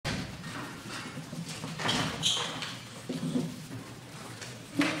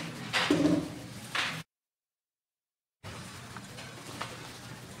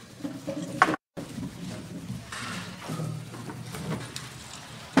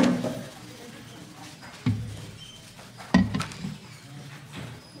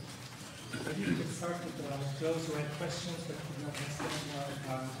those who had questions but could not ask them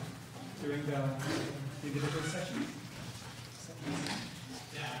during the individual sessions.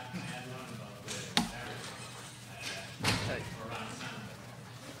 Yeah, I had one about the marriage around Sunday.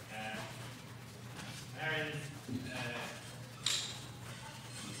 Marriage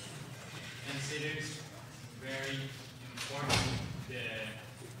considers very important the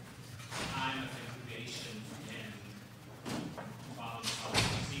time of incubation and following public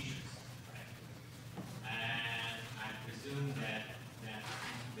procedures. Right? And I presume that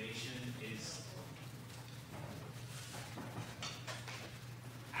incubation is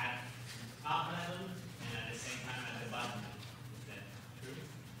at top level and at the same time at the bottom level. Is that true?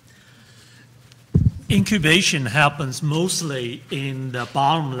 Incubation happens mostly in the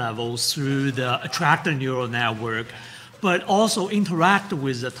bottom levels through the attractor neural network, but also interact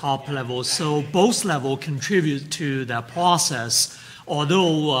with the top level. So both levels contribute to that process,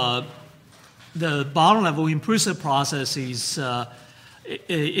 although the bottom level impulsive process is the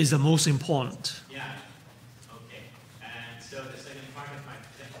most important. Yeah. Okay. And so the second part of my,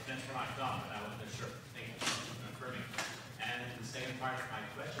 that's what I thought, but I wasn't sure. Thank you for confirming. And the second part of my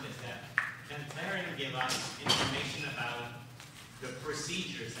question is that, can Clarion give us information about the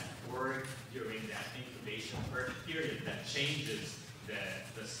procedures that work during that incubation period that changes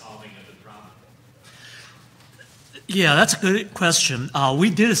the solving of the problem? Yeah, that's a good question. We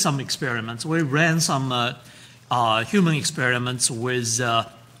did some experiments. We ran some human experiments with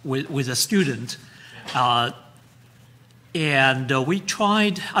a student. And we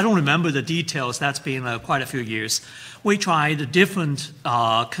tried, I don't remember the details, that's been quite a few years. We tried different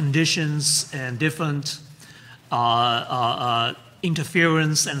conditions and different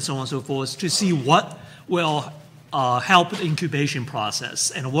interference and so on and so forth to see what will help the incubation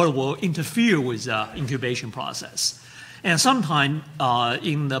process and what will interfere with the incubation process. And sometimes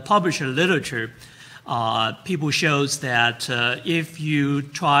in the published literature, people shows that if you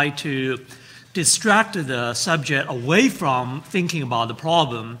try to distract the subject away from thinking about the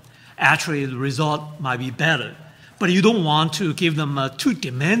problem, actually the result might be better. But you don't want to give them too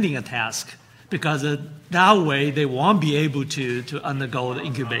demanding a task because that way they won't be able to undergo the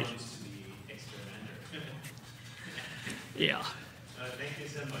incubation. Yeah. Thank you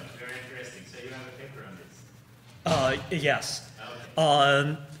so much. Very interesting. So you have a paper on this? Yes.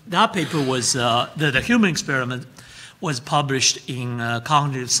 Okay. That paper was, the human experiment was published in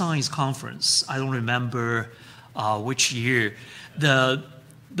Cognitive Science Conference. I don't remember which year. The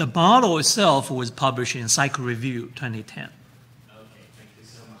model itself was published in Psycho Review 2010. Okay, thank you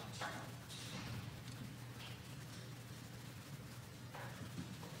so much.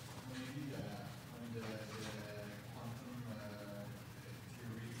 Maybe on the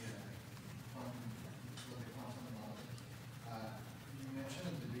quantum theory, quantum model, you mentioned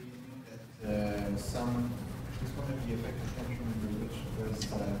at the beginning that just one of the effect of tension which was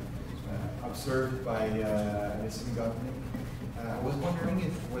observed by Alison Gopnik. I was wondering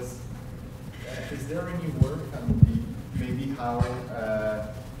is there any work on maybe how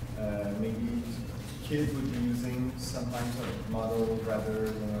maybe kids would be using some kind of model rather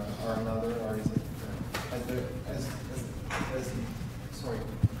than or another, or is it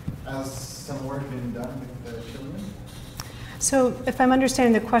has some work been done with the children? So if I'm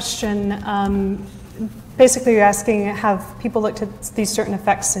understanding the question, basically you're asking have people looked at these certain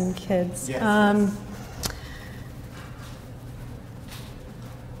effects in kids? Yes.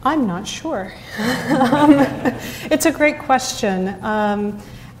 I'm not sure. It's a great question.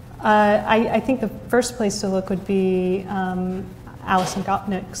 I think the first place to look would be Alison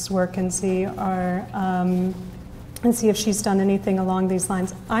Gopnik's work and see if she's done anything along these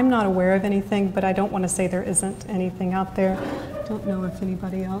lines. I'm not aware of anything, but I don't want to say there isn't anything out there. I don't know if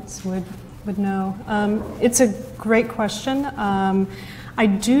anybody else would know. It's a great question. I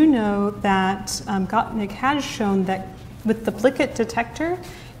do know that Gopnik has shown that with the Blickett detector,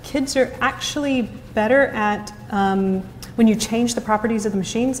 kids are actually better at, when you change the properties of the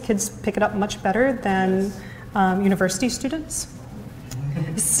machines, kids pick it up much better than university students.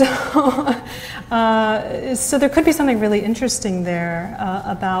 So there could be something really interesting there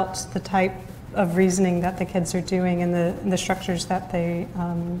about the type of reasoning that the kids are doing and the structures that they're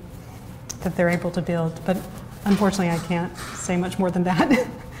able to build. But unfortunately, I can't say much more than that.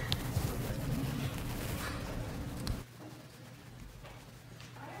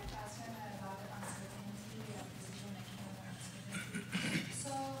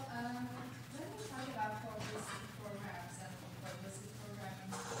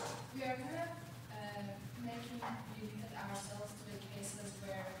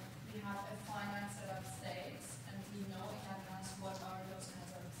 What are those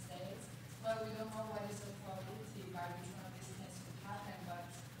kinds of states? Well, we don't know what is the problem.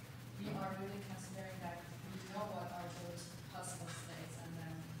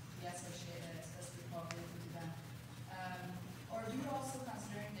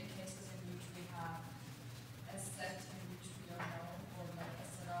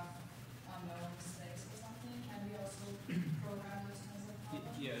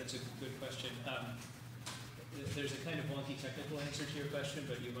 Yeah, that's a good question. There's a kind of wonky technical answer to your question,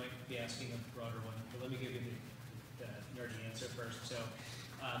 but you might be asking a broader one. But let me give you the nerdy answer first. So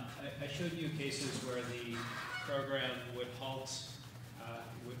I showed you cases where the program would halt,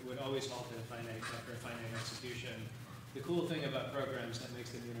 would always halt after a finite execution. The cool thing about programs that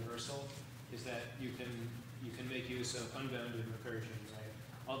makes them universal is that you can make use of unbounded recursion, right?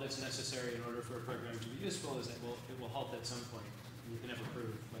 All that's necessary in order for a program to be useful is that it will halt at some point. You can never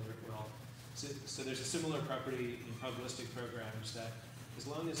prove whether it will. So there's a similar property in probabilistic programs that as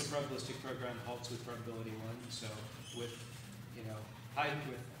long as a probabilistic program halts with probability 1, so with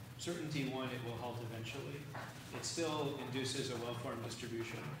with certainty 1 it will halt eventually, it still induces a well-formed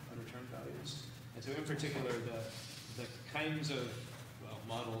distribution on return values. And so in particular the kinds of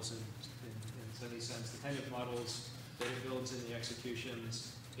models in any sense, the kind of models that it builds in the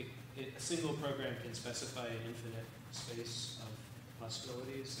executions, a single program can specify an infinite space of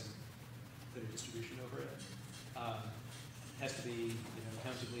possibilities and put a distribution over it. It has to be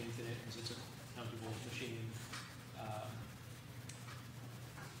countably infinite because it's a countable machine.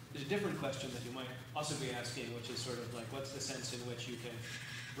 There's a different question that you might also be asking, which is sort of like, what's the sense in which you can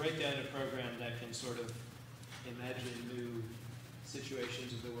write down a program that can sort of imagine new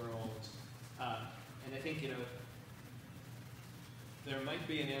situations of the world? And I think, there might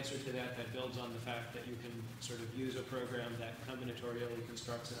be an answer to that builds on the fact that you can sort of use a program that combinatorially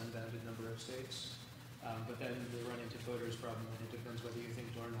constructs an unbounded number of states. But then we run into Fodor's problem, and it depends whether you think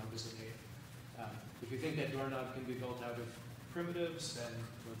doorknob is a gate. If you think that doorknob can be built out of primitives, then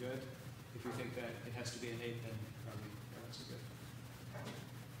we're good. If you think that it has to be an 8, then probably not so good.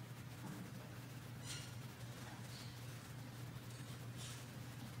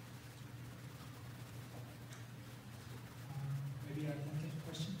 Maybe I can take a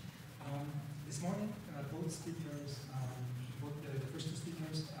question. This morning, both speakers, the first two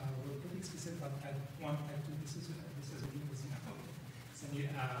speakers were pretty explicit about type 1, type 2. This is again was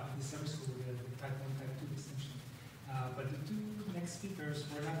the service school with the type 1, type 2 distinction. But the two next speakers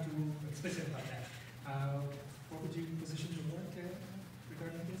were not too explicit about that. What would you position your work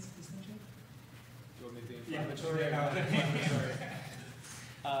regarding this distinction? Do you want me to be Yeah, inflammatory?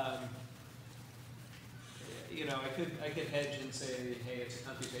 I could hedge and say, hey, it's a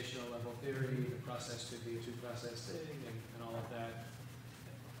computational level theory, the process could be a two-process thing, and all of that.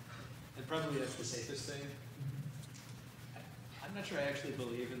 And probably that's the safest thing. I'm not sure I actually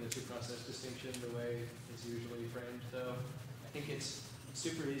believe in the two-process distinction the way it's usually framed, though. I think it's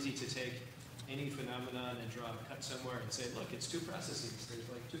super easy to take any phenomenon and draw a cut somewhere and say, look, it's two processes. There's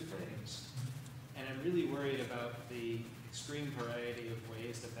like two things. And I'm really worried about the extreme variety of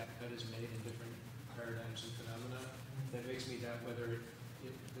ways that cut is made in different paradigms and phenomena. That makes me doubt whether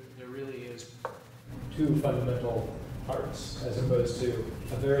there really is two fundamental parts, as opposed to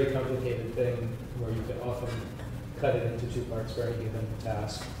a very complicated thing where you can often cut it into two parts for any given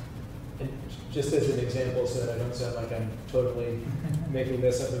task. And just as an example, so that I don't sound like I'm totally making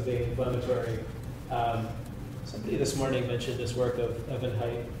this up and being inflammatory, somebody this morning mentioned this work of Evan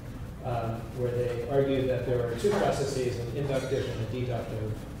Haidt, where they argued that there are two processes, an inductive and a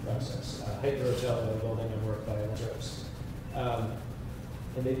deductive process. Haidt and Rotella building on work by Lentros.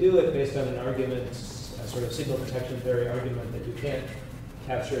 And they do it based on an argument, a sort of signal protection theory argument that you can't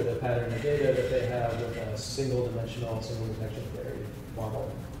capture the pattern of data that they have with a single-dimensional signal detection theory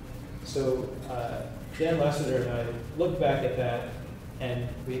model. So Dan Lassiter and I looked back at that, and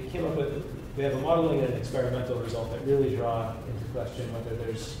we came up with, we have a modeling and an experimental result that really draw into question whether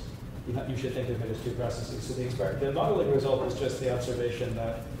there's, you should think of it as two processes. So the modeling result is just the observation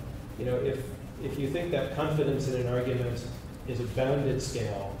that, if you think that confidence in an argument is a bounded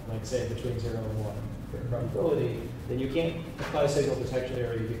scale, like say between 0 and 1 for probability, then you can't apply signal detection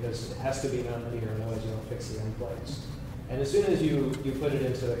theory because it has to be nonlinear, otherwise you don't fix the endpoints. And as soon as you put it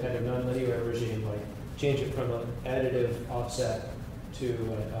into a kind of nonlinear regime, like change it from an additive offset to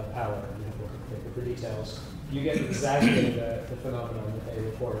a power, you have to look for details, you get exactly the phenomenon that they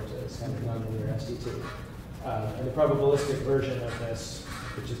report as kind of nonlinear SDT. And the probabilistic version of this,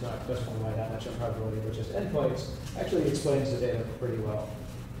 which is not doesn't rely that much on probability, but just endpoints, actually explains the data pretty well.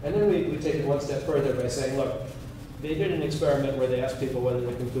 And then we take it one step further by saying, look, they did an experiment where they asked people whether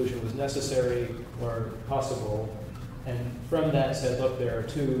the conclusion was necessary or possible, and from that said, look, there are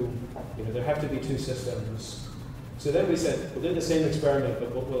two, there have to be two systems. So then we said, we'll do the same experiment,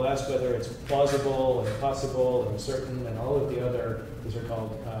 but we'll ask whether it's plausible and possible and certain and all of the other, these are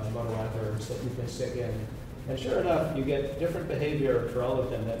called model adverbs that you can stick in. And sure enough, you get different behavior for all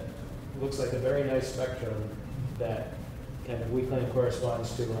of them that looks like a very nice spectrum that kind of we claim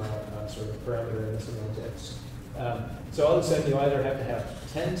corresponds to a sort of parameter in the semantics. So all of a sudden, you either have to have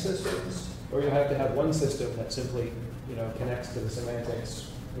 10 systems, or you have to have one system that simply, connects to the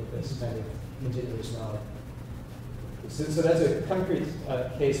semantics with this kind of continuous knowledge. So that's a concrete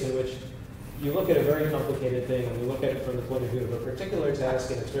case in which you look at a very complicated thing, and you look at it from the point of view of a particular task,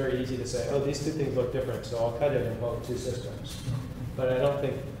 and it's very easy to say, oh, these two things look different, so I'll cut it and call it two systems. But I don't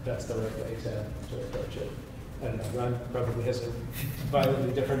think that's the right way to approach it. I don't know, Ron probably has a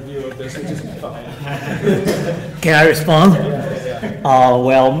violently different view of this, which is fine. Can I respond?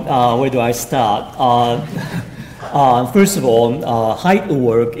 Yeah. Where do I start? First of all, height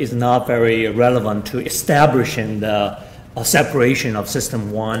work is not very relevant to establishing the separation of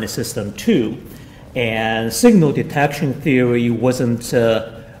system 1 and system 2. And signal detection theory wasn't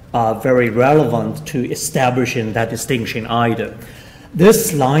very relevant to establishing that distinction either.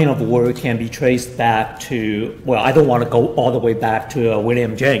 This line of work can be traced back to, well, I don't want to go all the way back to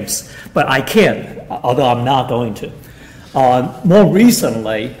William James, but I can, although I'm not going to. More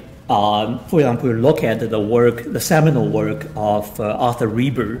recently, for example, look at the seminal work of Arthur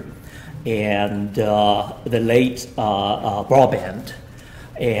Reber and the late Broadbent,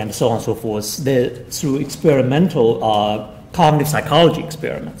 and so on and so forth. Through experimental cognitive psychology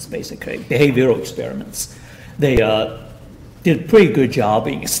experiments, basically, behavioral experiments, they did a pretty good job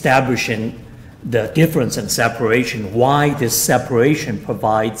in establishing the difference and separation, why this separation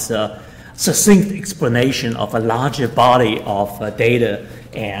provides a succinct explanation of a larger body of data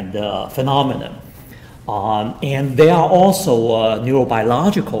and phenomena. And there are also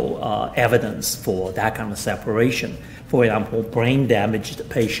neurobiological evidence for that kind of separation. For example, brain-damaged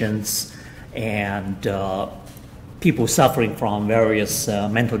patients and people suffering from various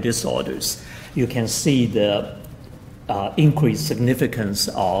mental disorders. You can see the increased significance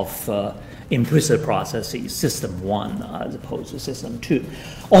of implicit processes, system 1 as opposed to system 2.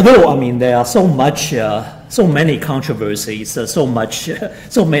 Although, I mean, there are so many controversies, so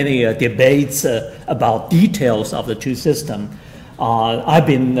many debates about details of the two systems. I've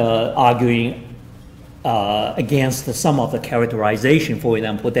been arguing against some of the characterization, for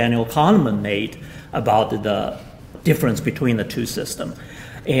example, Daniel Kahneman made about the difference between the two systems.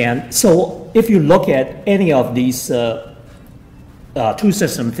 And so if you look at any of these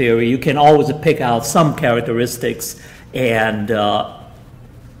two-system theory, you can always pick out some characteristics and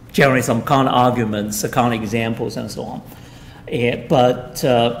generate some counter-arguments, counter-examples, and so on. But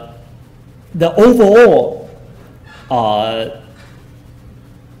the overall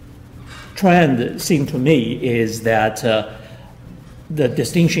trend, seems to me, is that the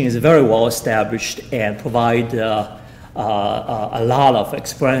distinction is very well established and provide a lot of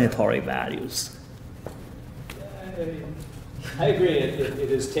explanatory values. I agree. It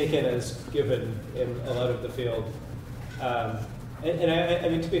is taken as given in a lot of the field. And I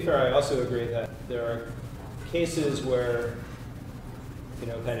mean, to be fair, I also agree that there are cases where,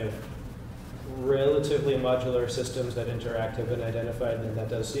 kind of relatively modular systems that interact have been identified, and that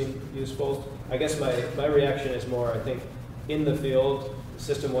does seem useful. I guess my reaction is more, I think, in the field,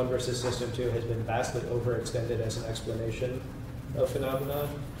 system 1 versus system 2 has been vastly overextended as an explanation of phenomena.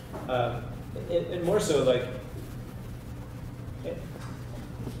 And more so, like,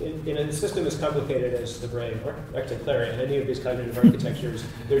 in a system as complicated as the brain, or actually Clarion, any of these cognitive architectures,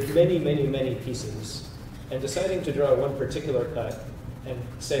 there's many, many, many pieces. And deciding to draw one particular cut and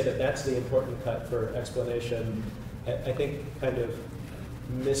say that that's the important cut for explanation, I think kind of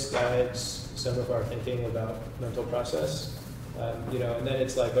misguides some of our thinking about mental process. And then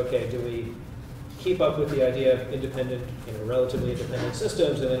it's like, okay, do we keep up with the idea of independent, relatively independent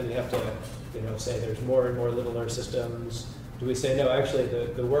systems, and then we have to, say there's more and more littler systems? Do we say, no, actually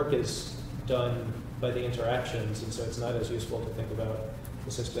the work is done by the interactions, and so it's not as useful to think about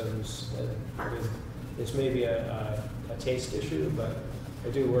the systems? I mean, it's maybe a taste issue, but I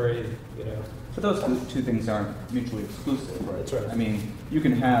do worry, But those two things aren't mutually exclusive, right? That's right. I mean, you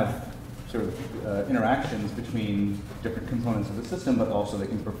can have sort of interactions between different components of the system, but also they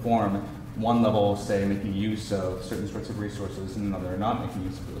can perform one level, say, making use of certain sorts of resources, and another not making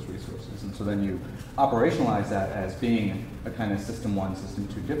use of those resources. And so then you operationalize that as being a kind of system 1, system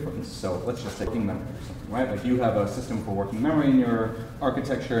 2 difference. So let's just say working memory or something, right? Like you have a system for working memory in your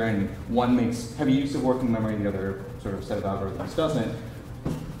architecture, and one makes heavy use of working memory, the other sort of set of algorithms doesn't.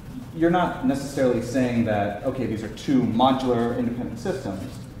 You're not necessarily saying that, okay, these are two modular independent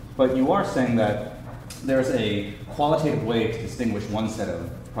systems, but you are saying that there's a qualitative way to distinguish one set of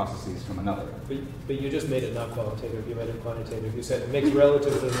processes from another. But you just made it not qualitative, you made it quantitative. You said it makes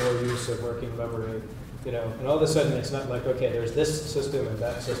relatively more use of working memory. you know, and all of a sudden it's not like, okay, there's this system and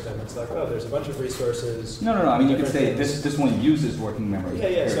that system. It's like, oh, there's a bunch of resources. No. I mean, you could say things. this one uses working memory.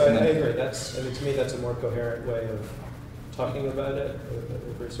 Yeah. So I agree. I mean, to me, that's a more coherent way of talking about it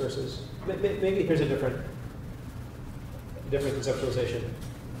with resources. Maybe here's a different conceptualization.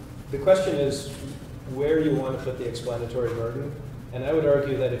 The question is where you want to put the explanatory burden. And I would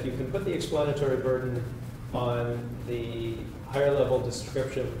argue that if you can put the explanatory burden on the higher level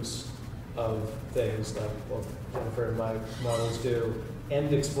descriptions of things like what Jennifer and my models do,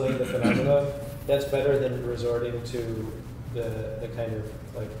 and explain the phenomena, that's better than resorting to the kind of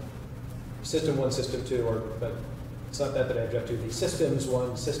like system 1, system 2, but it's not that I object to the systems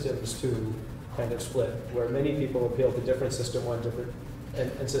 1, systems 2 kind of split, where many people appeal to different system 1,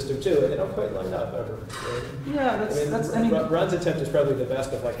 and system 2, and they don't quite line up ever. Right? Yeah, Ron's attempt is probably the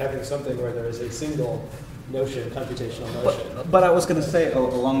best of like having something where there is a single notion, computational notion. But I was going to say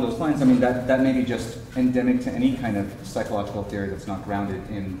along those lines, I mean, that may be just endemic to any kind of psychological theory that's not grounded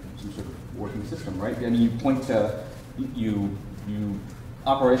in some sort of working system, right? I mean, you point to, you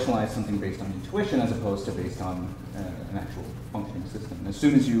operationalize something based on intuition as opposed to based on an actual functioning system. And as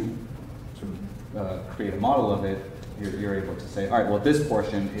soon as you sort of create a model of it, you're able to say, all right, well, this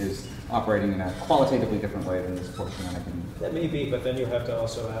portion is operating in a qualitatively different way than this portion, and I can... That may be, but then you have to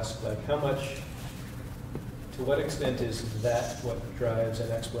also ask, like, how much, to what extent is that what drives an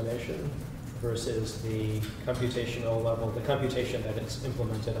explanation versus the computational level, the computation that it's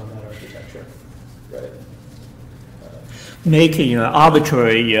implemented on that architecture, right? Making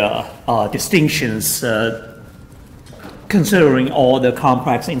arbitrary distinctions considering all the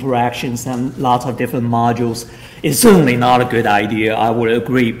complex interactions and lots of different modules is certainly not a good idea, I would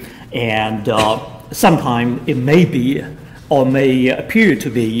agree. And sometimes it may be or may appear to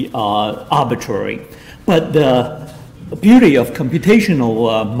be arbitrary. But the beauty of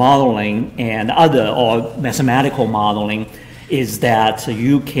computational modeling and other or mathematical modeling is that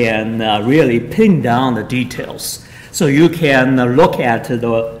you can really pin down the details. So you can look at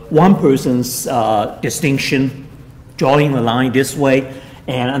the one person's distinction, drawing the line this way,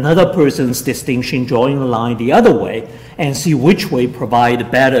 and another person's distinction, drawing the line the other way, and see which way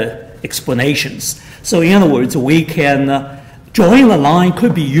provide better explanations. So in other words, we can, drawing the line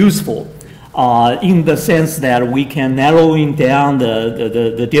could be useful in the sense that we can narrowing down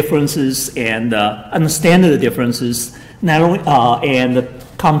the differences and understand the differences, and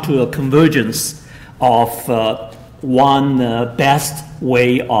come to a convergence of one best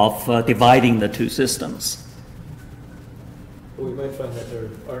way of dividing the two systems. Well, we might find that there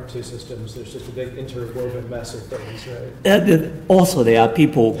aren't two systems, there's just a big interwoven mess of things, right? Also, there are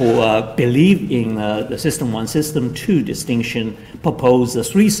people who believe in the system 1, system 2 distinction, propose the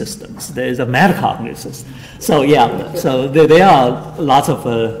 3 systems. There's a metacognitive system. So yeah, so there are lots of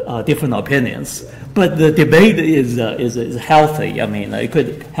different opinions. But the debate is healthy. I mean, it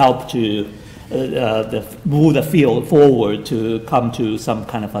could help to move the field forward to come to some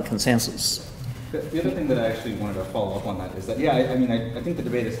kind of a consensus. The other thing that I actually wanted to follow up on that is that, yeah, I mean, I think the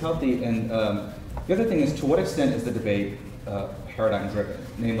debate is healthy, and the other thing is, to what extent is the debate paradigm driven?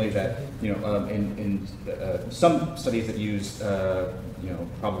 Namely that, you know, in some studies that use, you know,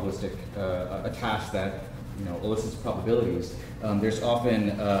 probabilistic, a task that, you know, elicits probabilities, there's often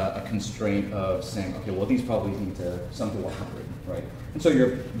a constraint of saying, okay, well, these probabilities need to sum to 100, right? And so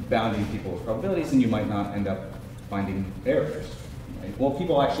you're bounding people's probabilities, and you might not end up finding errors, right? Well,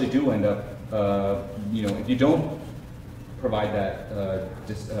 people actually do end up, you know, if you don't provide that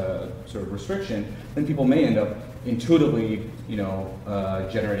sort of restriction, then people may end up intuitively, you know,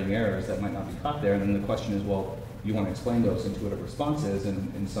 generating errors that might not be caught there. And then the question is, well, you want to explain those intuitive responses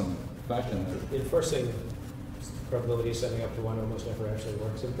in some fashion. Enforcing probability setting up to 1 almost never actually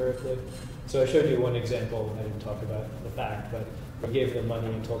works empirically. So I showed you one example. I didn't talk about the fact, but we gave them money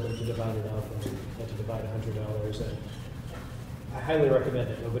and told them to divide it up, and had to divide $100. And I highly recommend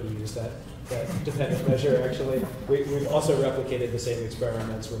it. Nobody used that dependent measure, actually. We've also replicated the same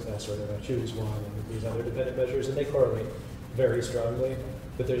experiments with that sort of a choose one and these other dependent measures, and they correlate very strongly.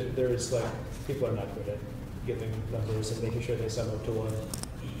 But there's like, people are not good at giving numbers and making sure they sum up to 1.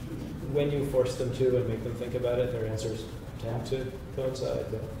 When you force them to and make them think about it, their answers tend to coincide.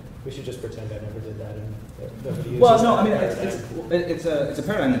 But we should just pretend I never did that, and nobody uses well, no, that I mean, it's a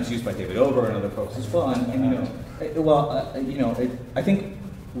paradigm that's used by David Ober and other folks as well. And you know, you know, I think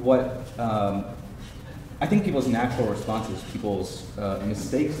what I think people's natural responses, people's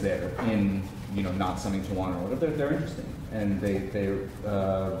mistakes there in, you know, not summing to 1 or whatever, they're interesting, and they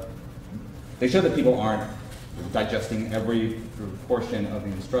show that people aren't digesting every portion of the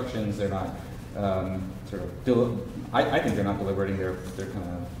instructions. They're not sort of. I think they're not deliberating. They're kind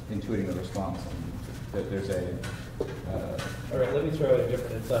of intuiting the response and that there's a All right, let me throw in a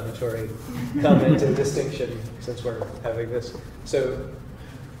different inflammatory comment and distinction since we're having this. So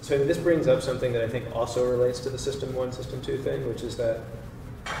this brings up something that I think also relates to the System 1, System 2 thing, which is that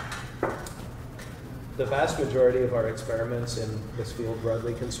the vast majority of our experiments in this field,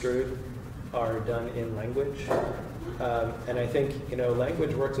 broadly construed, are done in language. And I think,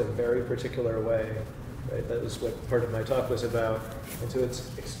 language works a very particular way, right? That was what part of my talk was about. And so it's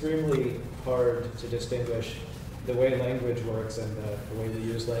extremely hard to distinguish the way language works and the way we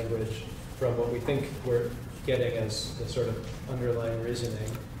use language from what we think we're getting as the sort of underlying reasoning.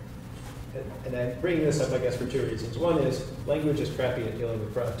 And I'm bringing this up, I guess, for two reasons. One is language is crappy at dealing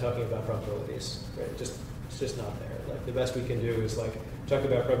with talking about probabilities, right? It's just not there. Like the best we can do is like talk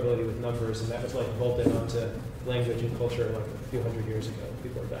about probability with numbers, and that was like bolted onto language and culture like a few hundred years ago.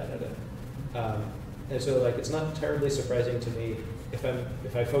 People are bad at it, and so like it's not terribly surprising to me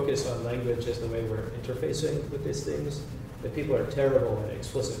if I focus on language as the way we're interfacing with these things, that people are terrible at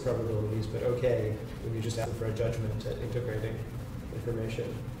explicit probabilities, but okay when you just ask them for a judgment at integrating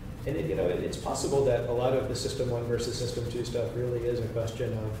information. And it's possible that a lot of the System 1 versus System 2 stuff really is a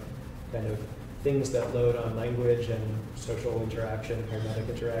question of kind of things that load on language and social interaction, pragmatic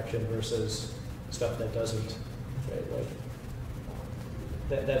interaction versus stuff that doesn't. Right?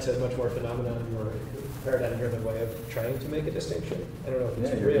 Like that's a much more phenomenon or paradigm-driven way of trying to make a distinction. I don't know if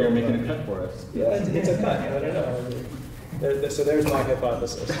it's real. You're making a cut for us. Yeah, it's a cut. I don't know. So there's my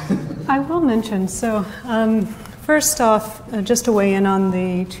hypothesis. I will mention, so first off, just to weigh in on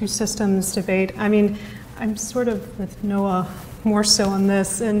the two systems debate, I mean, I'm sort of with Noah more so on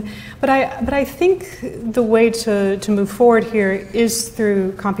this, but I think the way to move forward here is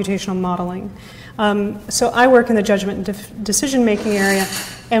through computational modeling. So I work in the judgment and decision-making area,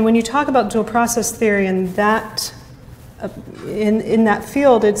 and when you talk about dual process theory and that in that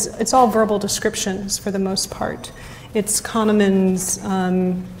field, it's all verbal descriptions for the most part. It's Kahneman's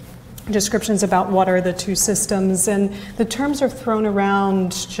descriptions about what are the two systems, and the terms are thrown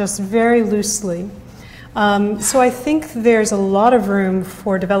around just very loosely. So I think there's a lot of room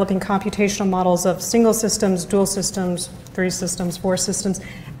for developing computational models of single systems, dual systems, 3 systems, 4 systems,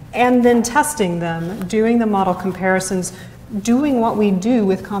 and then testing them, doing the model comparisons, doing what we do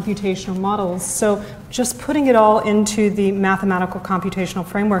with computational models. So just putting it all into the mathematical computational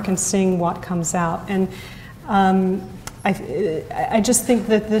framework and seeing what comes out. And I just think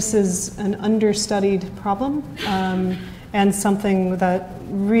that this is an understudied problem and something that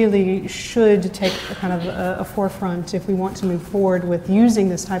really should take a kind of a forefront if we want to move forward with using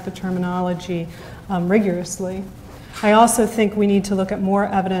this type of terminology rigorously. I also think we need to look at more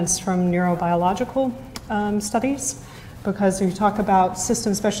evidence from neurobiological studies, because you talk about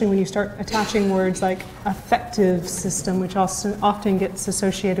systems, especially when you start attaching words like affective system, which also often gets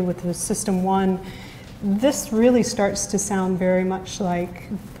associated with the System 1, this really starts to sound very much like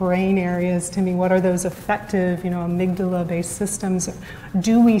brain areas to me. What are those affective, amygdala-based systems?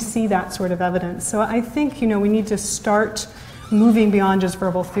 Do we see that sort of evidence? So I think, we need to start moving beyond just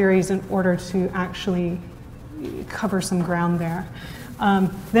verbal theories in order to actually cover some ground there.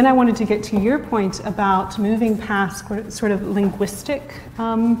 Then I wanted to get to your point about moving past sort of linguistic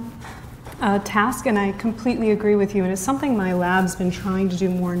task, and I completely agree with you, and it's something my lab's been trying to do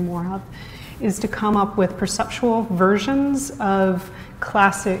more and more of, is to come up with perceptual versions of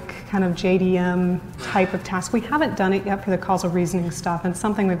classic kind of JDM type of task. We haven't done it yet for the causal reasoning stuff, and it's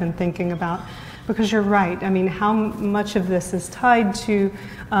something we've been thinking about, because you're right. I mean, how much of this is tied to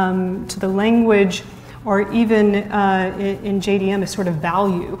the language, or even in JDM is sort of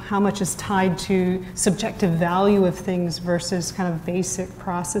value. How much is tied to subjective value of things versus kind of basic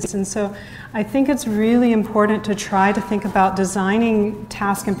process. And so I think it's really important to try to think about designing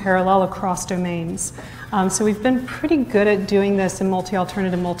tasks in parallel across domains. So we've been pretty good at doing this in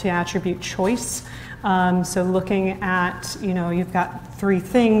multi-alternative, multi-attribute choice. So looking at, you've got 3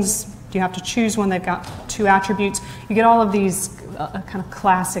 things, you have to choose one, they've got 2 attributes. You get all of these kind of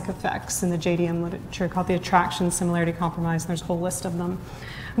classic effects in the JDM literature called the attraction, similarity, compromise, and there's a whole list of them.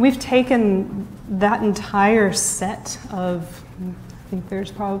 We've taken that entire set of, I think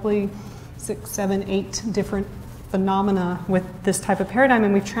there's probably 6, 7, 8 different phenomena with this type of paradigm,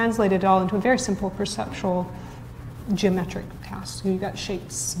 and we've translated it all into a very simple perceptual geometric task. So you've got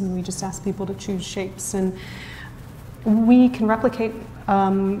shapes, and we just ask people to choose shapes. And we can replicate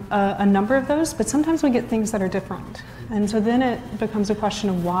a number of those, but sometimes we get things that are different. And so then it becomes a question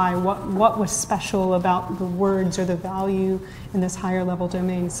of why. What was special about the words or the value in this higher level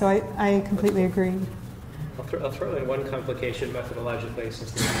domain? So I completely agree. I'll throw in one complication methodologically,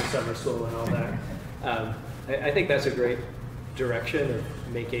 since this is summer school and all that. I think that's a great direction of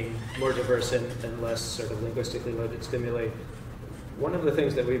making more diverse and less sort of linguistically loaded stimuli. One of the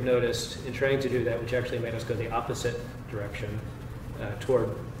things that we've noticed in trying to do that, which actually made us go the opposite direction toward,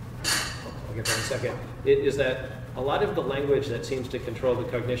 I'll get there in a second, is that a lot of the language that seems to control the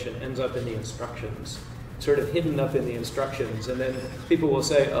cognition ends up in the instructions, sort of hidden up in the instructions. And then people will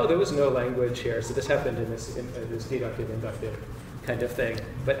say, oh, there was no language here, so this happened in this deductive, inductive kind of thing.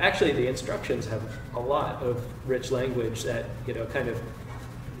 But actually the instructions have a lot of rich language that, kind of,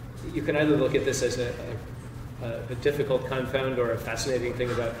 you can either look at this as a difficult confound or a fascinating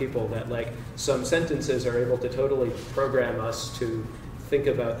thing about people, that like some sentences are able to totally program us to think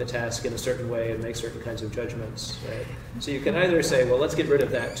about the task in a certain way and make certain kinds of judgments, right? So you can either say, well, let's get rid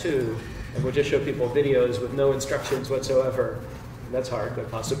of that too, and we'll just show people videos with no instructions whatsoever. That's hard, but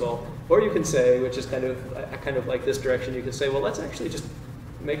possible. Or you can say, which is kind of like this direction, you can say, well, let's actually just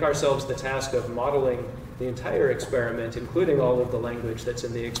make ourselves the task of modeling the entire experiment, including all of the language that's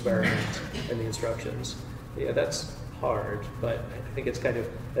in the experiment and the instructions. Yeah, that's hard, but I think it's kind of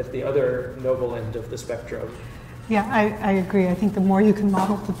at the other noble end of the spectrum. Yeah, I agree. I think the more you can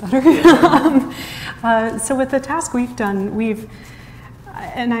model, the better. So with the task we've done,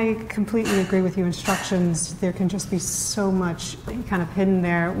 and I completely agree with you, instructions, there can just be so much kind of hidden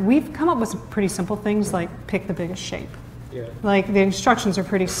there. We've come up with some pretty simple things like pick the biggest shape. Yeah. Like the instructions are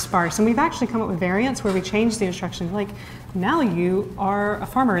pretty sparse, and we've actually come up with variants where we change the instruction. Like, now you are a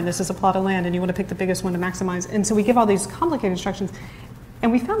farmer and this is a plot of land and you want to pick the biggest one to maximize. And so we give all these complicated instructions, and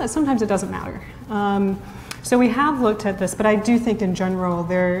we found that sometimes it doesn't matter. So we have looked at this, but I do think in general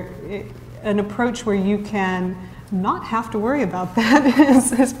an approach where you can not have to worry about that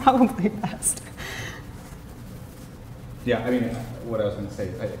is probably best. Yeah, I mean, what I was going to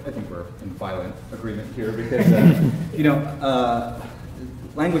say, I think we're in violent agreement here because,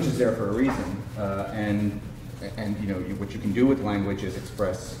 language is there for a reason, and what you can do with language is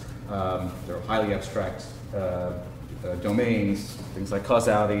express, there are highly abstract domains, things like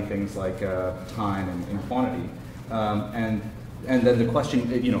causality, things like time and quantity, and then the question,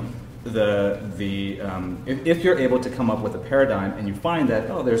 if you're able to come up with a paradigm and you find that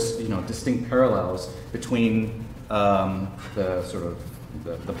there's distinct parallels between the sort of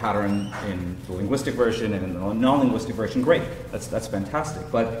the pattern in the linguistic version and in the non-linguistic version, great, that's fantastic.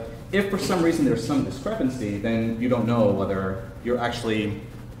 But if for some reason there's some discrepancy, then you don't know whether you're actually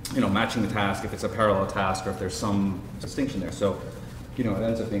matching the task, if it's a parallel task, or if there's some distinction there. So it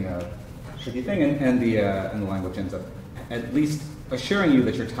ends up being a tricky thing, and the language ends up at least assuring you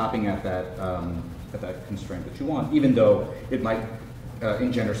that you're tapping at that constraint that you want, even though it might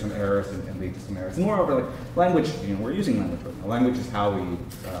engender some errors and lead to some errors. And moreover, like language, we're using language right now. Language is how we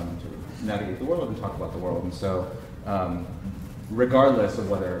sort of navigate the world and talk about the world. And so, regardless of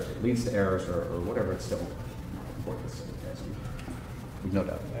whether it leads to errors or whatever, it's still important. We've no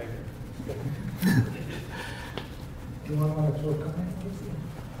doubt. Do you want to throw a comment?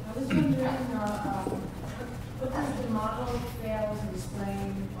 I was wondering, what does the model fail to explain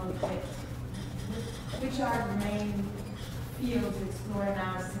on which are the main fields to explore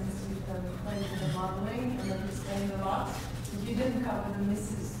now since you've done quite the modeling and have explained a lot? If you didn't cover the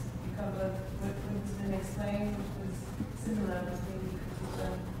misses, you covered what has been explained, which was similar between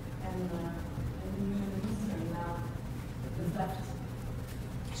computer and human history now that was left.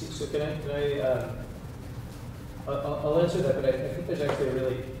 So can I I'll answer that, but I think there's actually a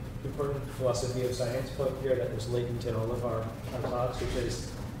really important philosophy of science point here that was latent in all of our talks, which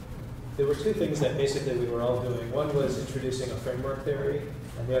is there were two things that basically we were all doing. One was introducing a framework theory,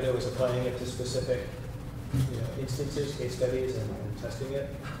 and the other was applying it to specific instances, case studies, and testing it.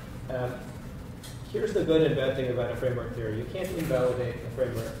 Here's the good and bad thing about a framework theory. You can't invalidate a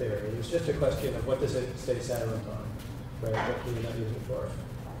framework theory. It's just a question of what does it stay silent on, right? What can you not use it for?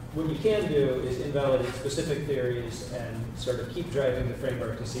 What you can do is invalidate specific theories and sort of keep driving the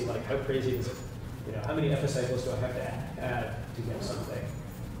framework to see like how crazy is it? How many epicycles do I have to add to get something?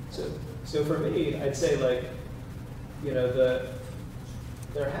 So for me, I'd say like,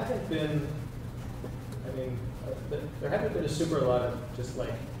 there haven't been a super lot of just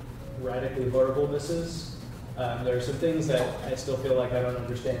like radically horrible misses. There are some things that I still feel like I don't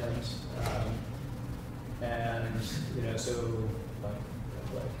understand, and so like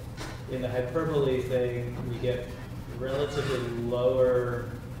in the hyperbole thing, we get relatively lower.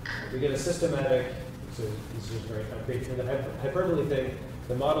 We get a systematic. So this is very concrete. In the hyperbole thing,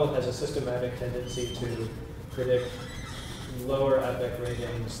 the model has a systematic tendency to predict lower affect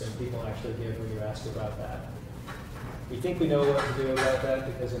ratings than people actually give when you ask about that. We think we know what to do about that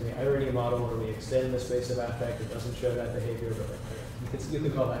because in the irony model where we extend the space of affect, it doesn't show that behavior, but you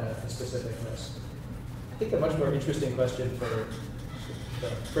could call that a specific miss. think a much more interesting question for the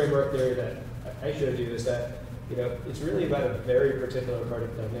framework theory that I showed you is that, you know, it's really about a very particular part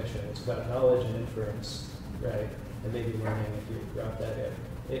of cognition. It's about knowledge and inference, right? And maybe learning if you drop that in.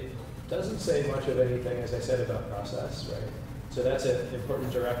 It doesn't say much of anything, as I said, about process, right? So that's an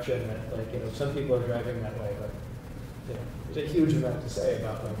important direction that, like, you know, some people are driving that way, but, you know, there's a huge amount to say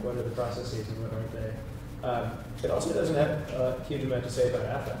about, like, what are the processes and what aren't they. It also doesn't have a huge amount to say about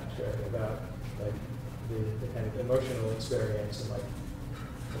affect, right? About, like, the kind of emotional experience and, like,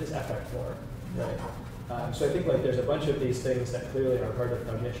 what is affect for, right? So I think, like, there's a bunch of these things that clearly are part of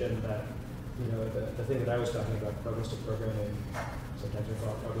cognition that, you know, the thing that I was talking about, probabilistic programming, sometimes we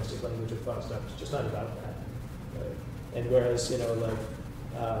call it probabilistic language of thought stuff, it's just not about that, right? And whereas, you know, like,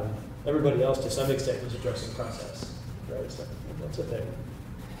 everybody else to some extent was addressing process, right? So that's a thing,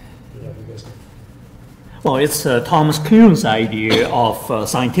 you know, you guys can. Well, it's Thomas Kuhn's idea of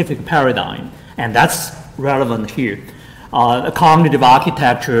scientific paradigm, and that's relevant here. A cognitive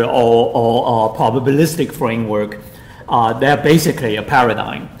architecture or probabilistic framework, they're basically a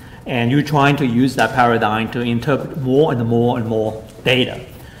paradigm. And you're trying to use that paradigm to interpret more and more and more data.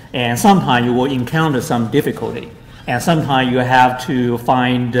 And sometimes you will encounter some difficulty. And sometimes you have to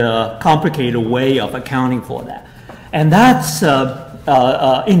find a complicated way of accounting for that. And that's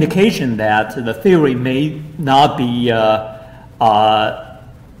indication that the theory may not be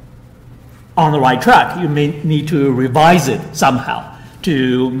on the right track. You may need to revise it somehow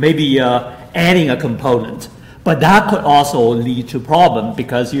to maybe adding a component. But that could also lead to problem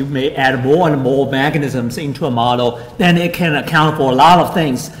because you may add more and more mechanisms into a model, then it can account for a lot of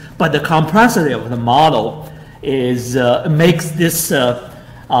things. But the complexity of the model is makes this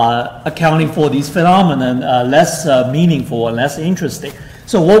accounting for these phenomena less meaningful and less interesting.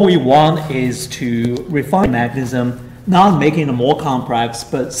 So what we want is to refine mechanism, not making it more complex,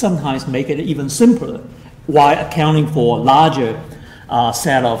 but sometimes make it even simpler while accounting for a larger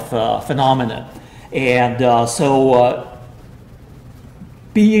set of phenomena. And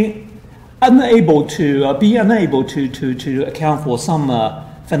being unable to account for some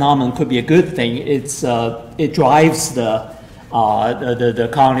phenomenon could be a good thing. It drives the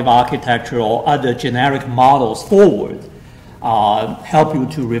cognitive architecture or other generic models forward, help you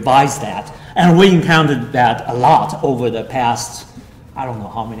to revise that. And we encountered that a lot over the past, I don't know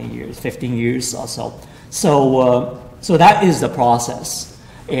how many years, 15 years or so. So that is the process.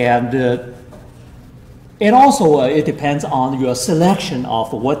 And also, it depends on your selection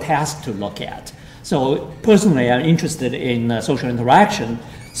of what task to look at. So personally, I'm interested in social interaction,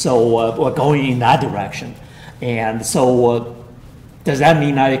 so we're going in that direction. And so does that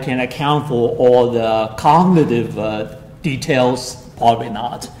mean I can account for all the cognitive details? Probably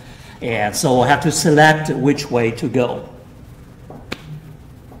not. And so I have to select which way to go.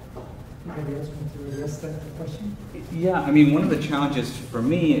 Anybody else want to address that question? Yeah, I mean, one of the challenges for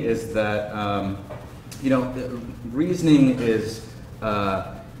me is that you know, reasoning is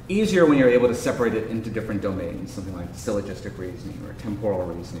easier when you're able to separate it into different domains, something like syllogistic reasoning or temporal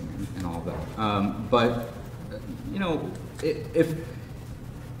reasoning and all of that. But you know,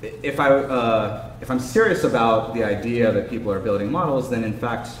 if I'm serious about the idea that people are building models, then in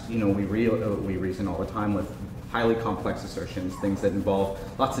fact, you know, we reason all the time with highly complex assertions, things that involve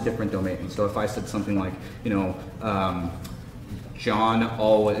lots of different domains. So if I said something like, you know,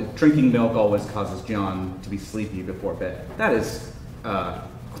 drinking milk always causes John to be sleepy before bed. That is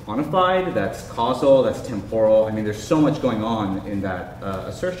quantified, that's causal, that's temporal. I mean, there's so much going on in that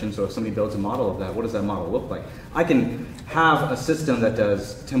assertion. So if somebody builds a model of that, what does that model look like? I can have a system that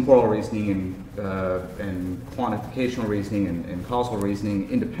does temporal reasoning and quantificational reasoning and causal reasoning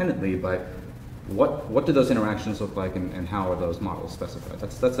independently, but what do those interactions look like and how are those models specified?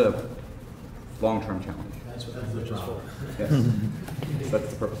 That's a long-term challenge. That's what that's the for. Yes. That's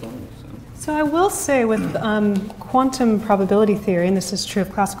the purpose of it. So I will say with quantum probability theory, and this is true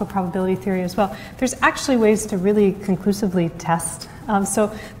of classical probability theory as well, there's actually ways to really conclusively test.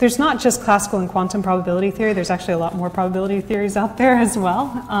 So there's not just classical and quantum probability theory, there's actually a lot more probability theories out there as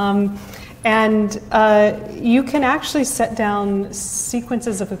well. And you can actually set down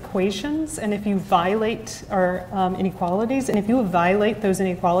sequences of equations, and if you violate inequalities, and if you violate those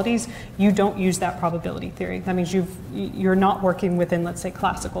inequalities, you don't use that probability theory. That means you're not working within, let's say,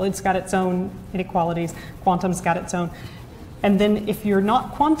 classical. It's got its own inequalities. Quantum's got its own. And then if you're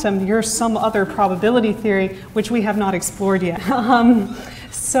not quantum, you're some other probability theory, which we have not explored yet.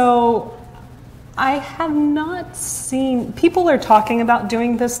 So I have not seen, people are talking about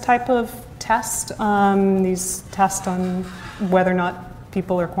doing this type of test, these tests on whether or not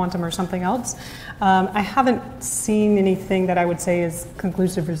people or quantum or something else. I haven't seen anything that I would say is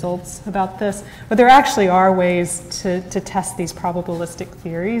conclusive results about this, but there actually are ways to test these probabilistic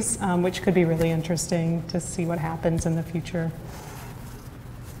theories, which could be really interesting to see what happens in the future.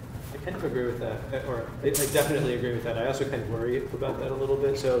 I kind of agree with that, or I definitely agree with that. I also kind of worry about that a little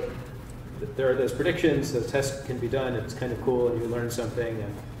bit. So there are those predictions, those tests can be done, it's kind of cool, and you learn something,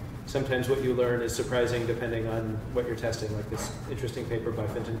 and sometimes what you learn is surprising depending on what you're testing, like this interesting paper by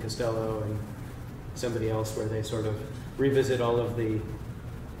Fintan Costello and somebody else where they sort of revisit all of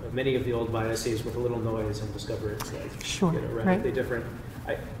many of the old biases with a little noise and discover it's like radically different.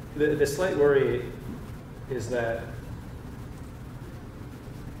 The slight worry is that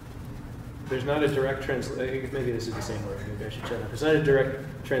there's not a direct translation, maybe this is the same word, maybe I should shut up. There's not a direct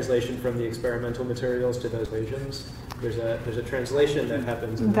translation from the experimental materials to those equations. There's a translation that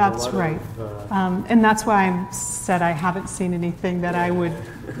happens. And that's right. And that's why I said I haven't seen anything that I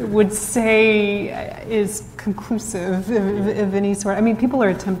would say is conclusive of any sort. I mean, people are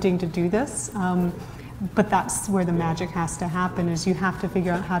attempting to do this, but that's where the magic has to happen, is you have to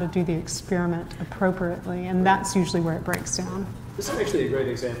figure out how to do the experiment appropriately, and that's usually where it breaks down. This is actually a great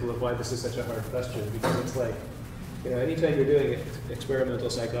example of why this is such a hard question, because it's like, anytime you're doing experimental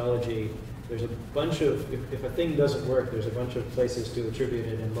psychology, there's a bunch of, if a thing doesn't work, there's a bunch of places to attribute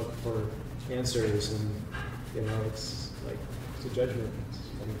it and look for answers, and it's like, it's a judgment.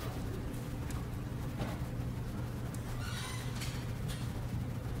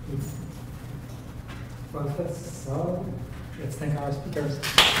 Well, let's thank our speakers.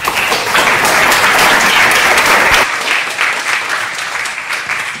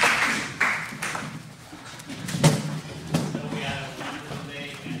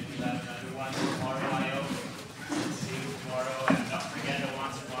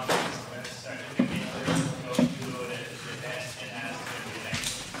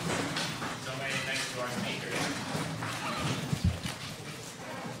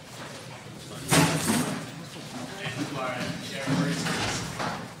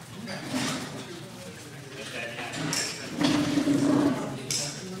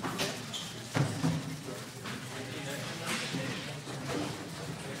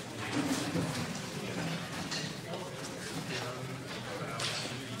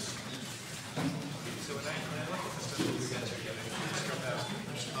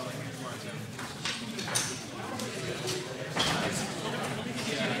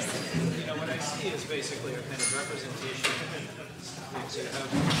 Is basically a kind of representation. So you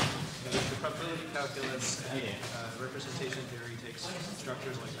have the probability calculus and representation theory takes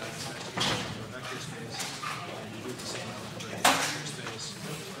structures like that, especially into a vector space, and you do the same algebra in vector space.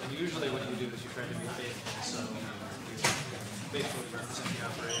 And usually what you do is you try to be faithful, so you faithfully represent the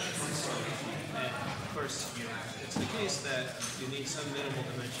operations. And of course, it's the case that you need some minimal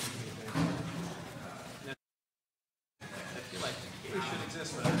dimension. I feel like theory should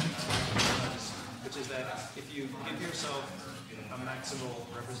exist for that. Which is that if you give yourself a maximal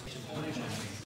representation